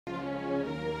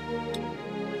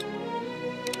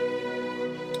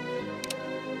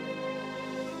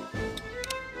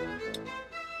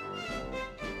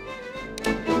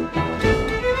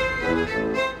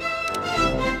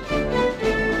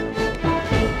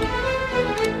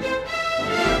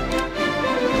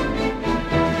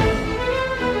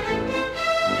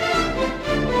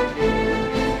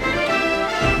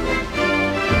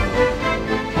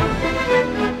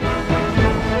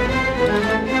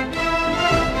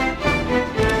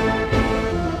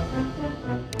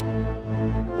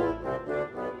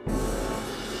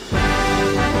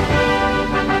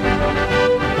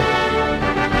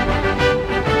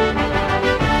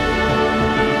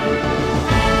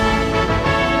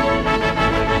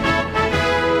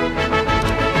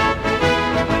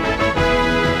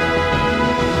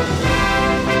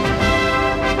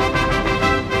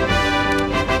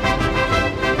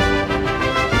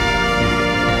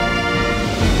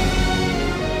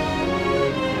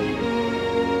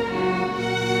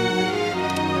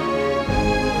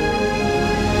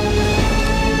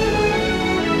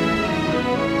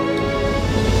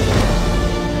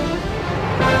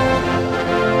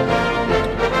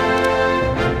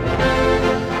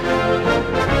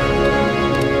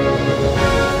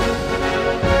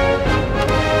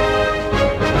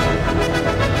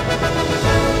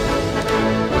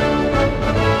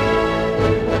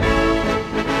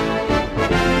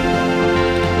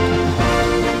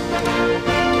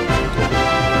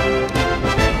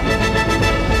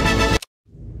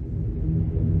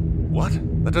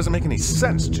doesn't make any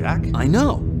sense, Jack. I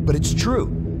know, but it's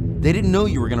true. They didn't know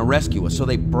you were gonna rescue us, so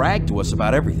they bragged to us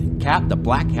about everything. Cap, the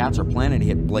Black Hats are planning to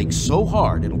hit Blake so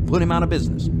hard it'll put him out of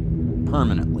business.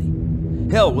 Permanently.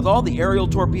 Hell, with all the aerial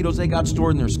torpedoes they got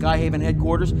stored in their Skyhaven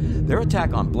headquarters, their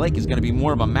attack on Blake is gonna be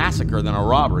more of a massacre than a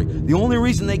robbery. The only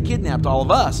reason they kidnapped all of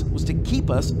us was to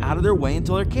keep us out of their way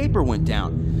until their caper went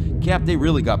down. Cap, they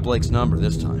really got Blake's number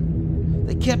this time.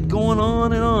 They kept going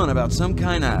on and on about some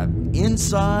kind of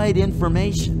inside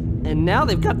information. And now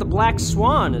they've got the Black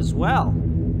Swan as well.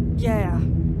 Yeah.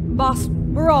 Boss,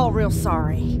 we're all real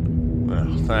sorry.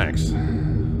 Well, thanks.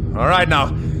 All right, now,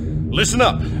 listen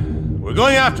up. We're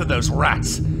going after those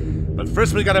rats. But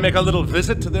first we gotta make a little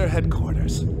visit to their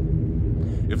headquarters.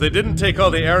 If they didn't take all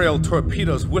the aerial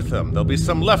torpedoes with them, there'll be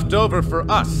some left over for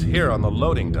us here on the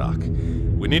loading dock.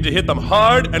 We need to hit them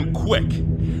hard and quick.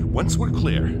 Once we're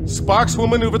clear, Sparks will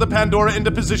maneuver the Pandora into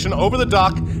position over the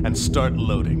dock and start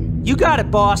loading. You got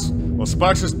it, boss. While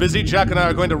Sparks is busy, Jack and I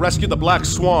are going to rescue the Black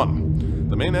Swan.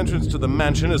 The main entrance to the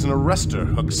mansion is an arrestor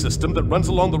hook system that runs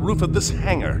along the roof of this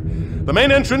hangar. The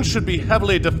main entrance should be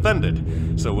heavily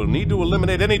defended, so we'll need to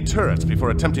eliminate any turrets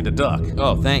before attempting to dock.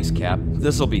 Oh, thanks, Cap.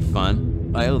 This'll be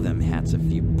fun. I owe them hats a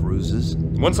few bruises.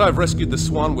 Once I've rescued the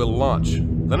Swan, we'll launch.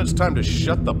 Then it's time to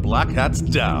shut the Black Hats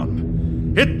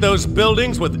down. Hit those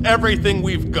buildings with everything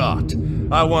we've got.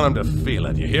 I want them to feel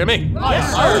it, you hear me?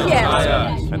 Yes, sir.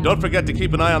 Yes. And don't forget to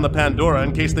keep an eye on the Pandora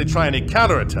in case they try any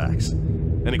counterattacks.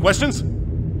 Any questions?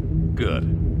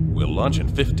 Good. We'll launch in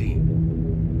 15.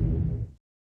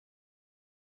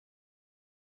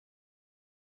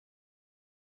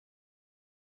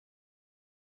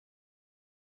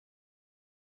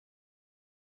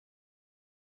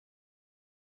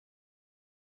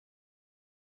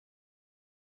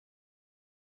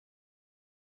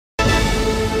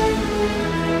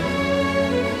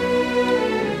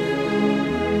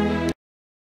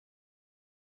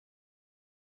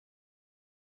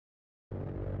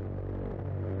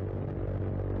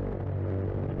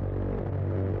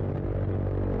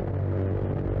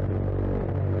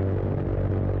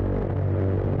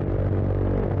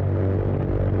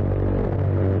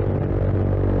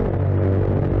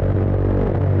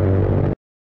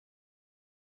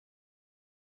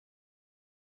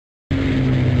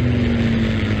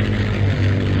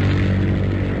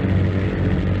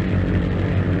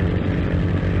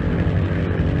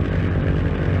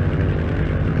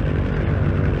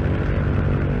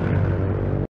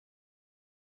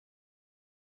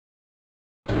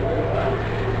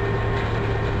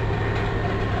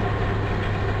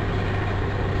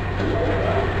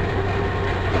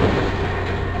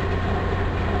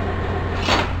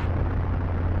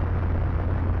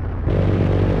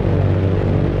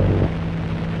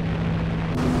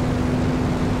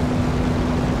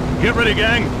 Get ready,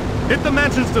 gang. Hit the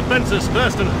mansion's defenses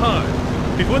fast and hard,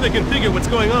 before they can figure what's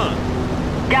going on.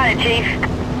 Got it, Chief.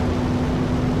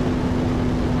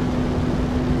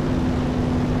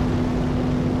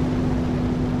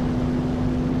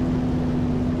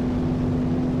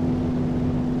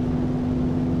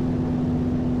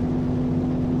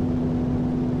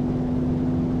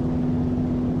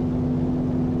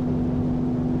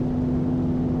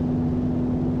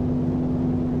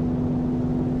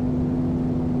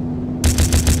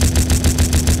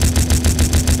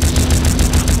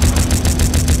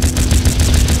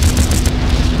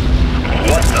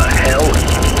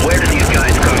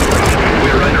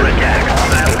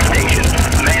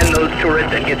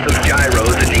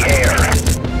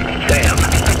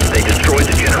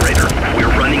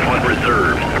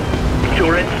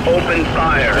 Open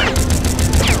fire.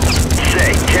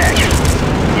 Say, Jack,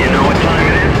 you know what time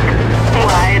it is?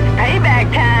 Why, it's payback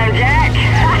time, Jack.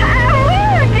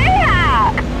 Woo,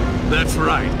 yeah! That's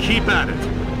right. Keep at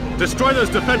it. Destroy those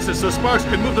defenses so Sparks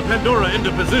can move the Pandora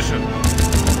into position.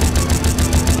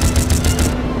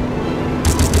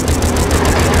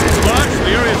 Sparks,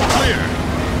 the area's clear.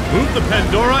 Move the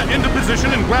Pandora into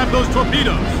position and grab those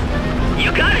torpedoes.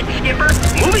 You got it, Skipper.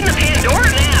 Moving the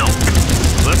Pandora now.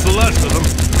 That's the last of them.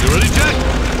 You ready, Jack?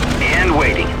 And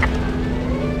waiting.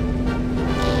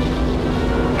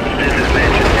 This is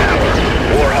Mansion Tower.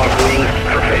 Warhawk wings,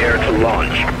 prepare to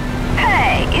launch.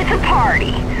 Hey, it's a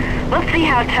party. Let's see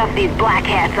how tough these Black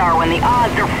Hats are when the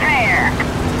odds are fair.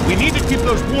 We need to keep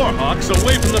those Warhawks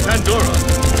away from the Pandora,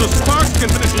 so Sparks can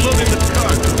finish loading the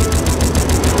cargo.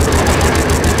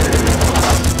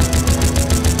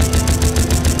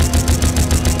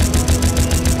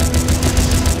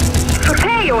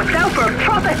 Prepare yourself for a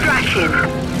proper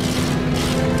thrashing.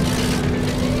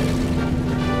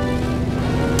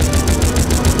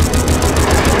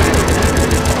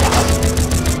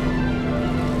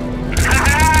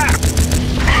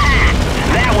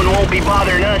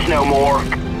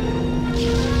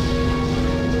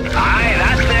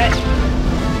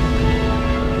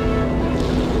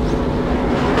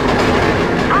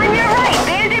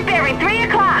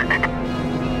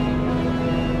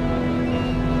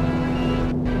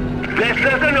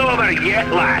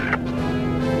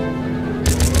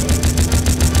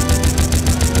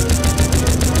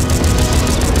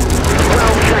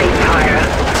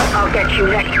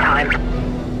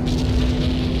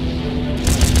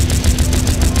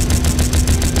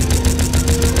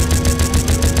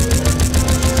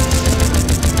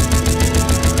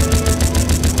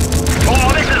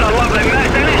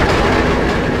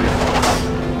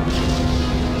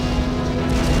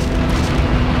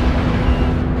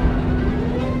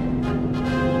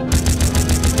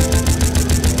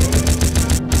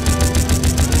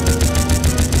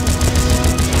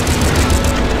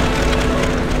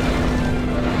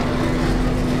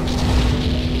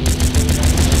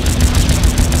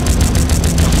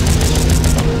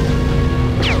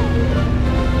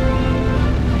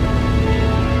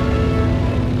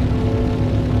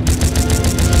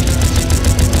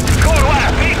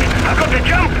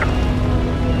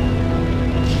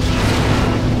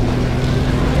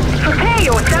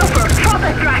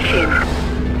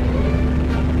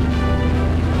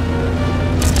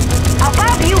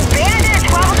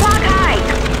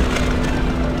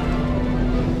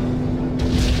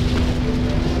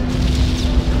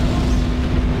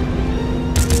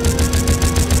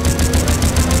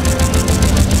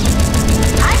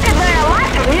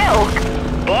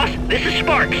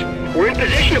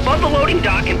 position above the loading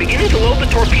dock and beginning to load the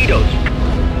torpedoes.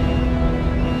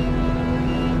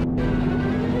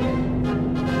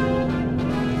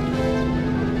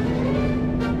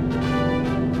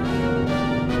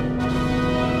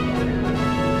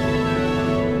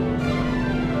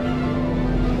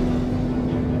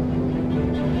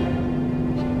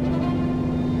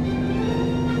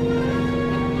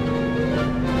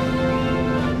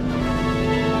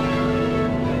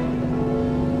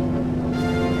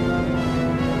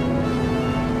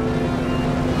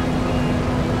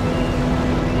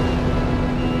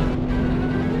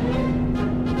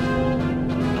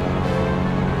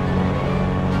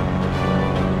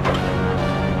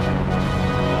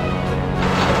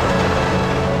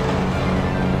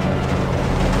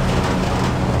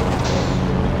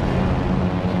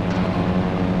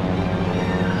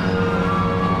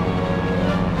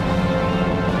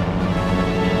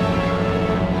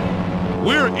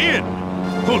 We're in!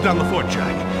 Hold down the fort,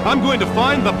 Jack. I'm going to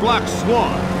find the Black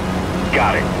Swan.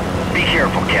 Got it. Be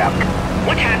careful, Cap.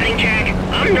 What's happening, Jack?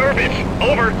 I'm nervous.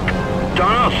 Over.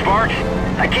 Don't know, Sparks.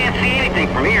 I can't see anything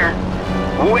from here.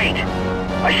 Wait.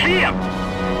 I see him.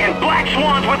 And Black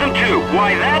Swan's with him, too.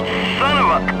 Why, that son of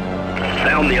a...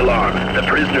 Sound the alarm. The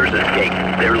prisoners escaped.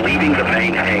 They're leaving the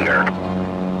main hangar.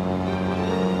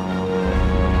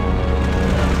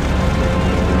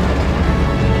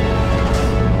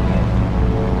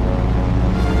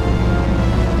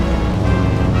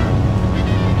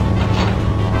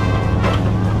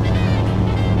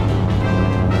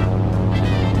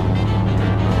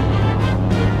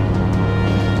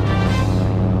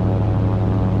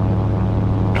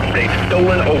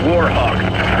 Stolen a Warhawk.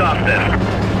 Stop them.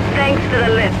 Thanks for the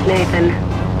lift, Nathan.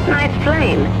 Nice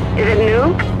plane. Is it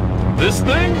new? This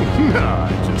thing? I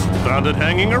just found it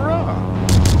hanging around.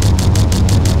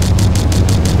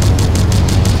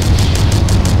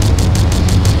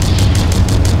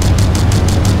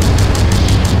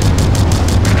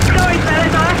 Sorry,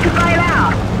 fellas, I'll have to bail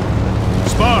out.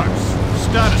 Sparks,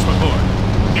 status report.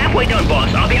 Halfway done,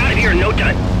 boss. I'll be out of here in no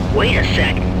time. Wait a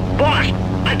sec. Boss,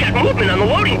 I've got movement on the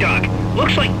loading dock.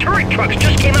 Looks like turret trucks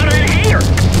just came out of that hangar.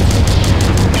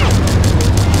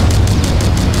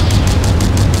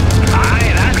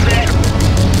 Aye, that's it.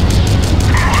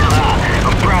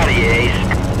 I'm proud of you, Ace.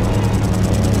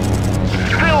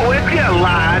 Still with you,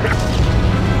 lad.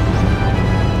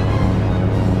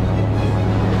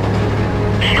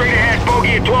 Straight ahead,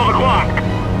 bogey at 12 o'clock.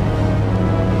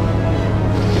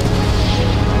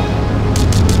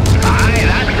 Aye,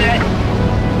 that's it.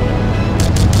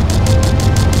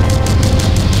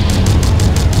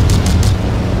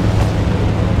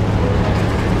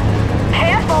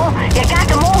 You got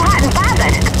them all hot and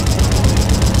bothered.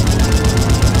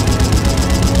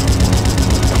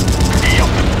 Yep,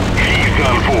 he's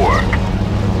done for.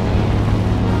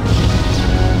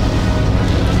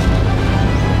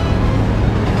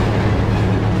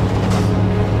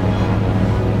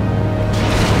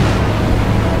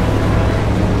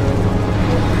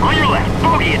 On your left,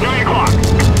 bogey at 9 o'clock.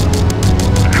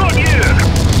 Good news.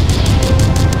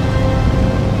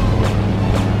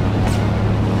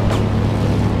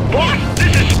 Boss,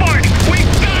 this is Spark.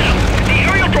 We've got him. The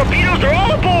aerial torpedoes are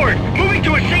all aboard. Moving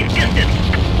to a safe distance.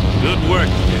 Good work,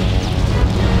 kid.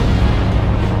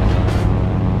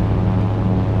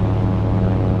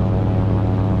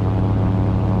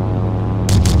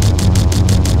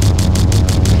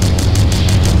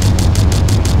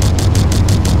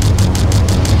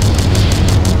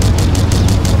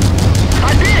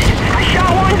 I did it. I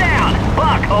shot one down.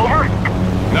 Buck, over.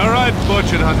 All right,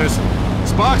 fortune hunters.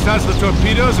 Sparks has the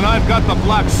torpedoes and I've got the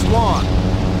Black Swan.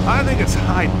 I think it's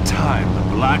high time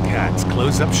the Black Hats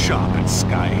close up shop in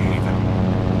Skyhaven.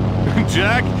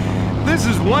 Jack, this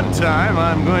is one time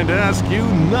I'm going to ask you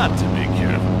not to be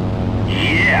careful.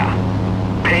 Yeah.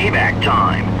 Payback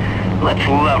time. Let's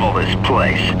level this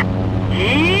place.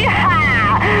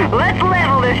 Yeehaw! Let's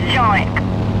level this joint.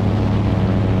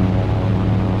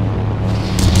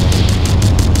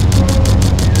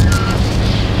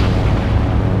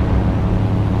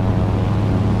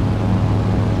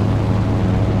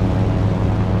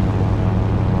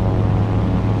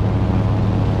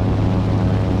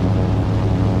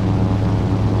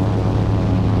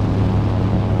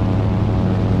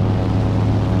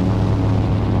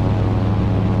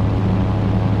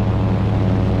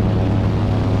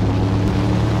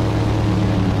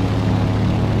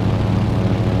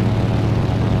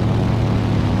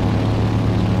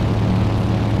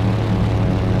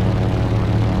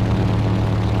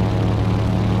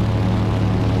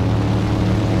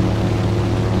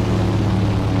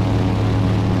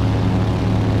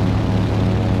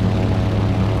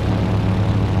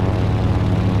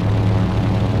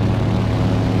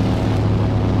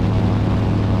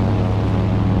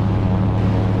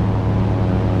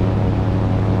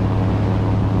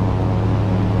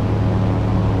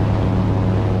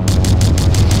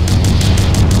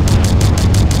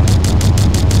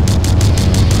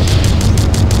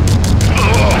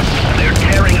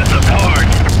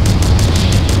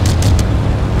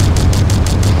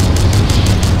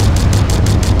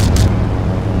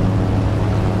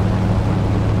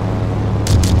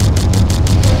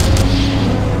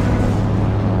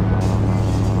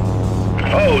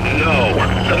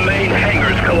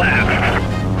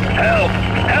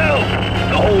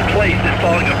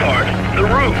 part, the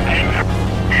roof.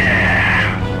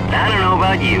 I don't know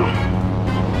about you,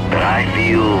 but I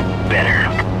feel better.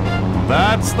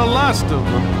 That's the last of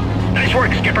them. Nice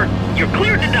work, Skipper. You're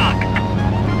cleared to dock.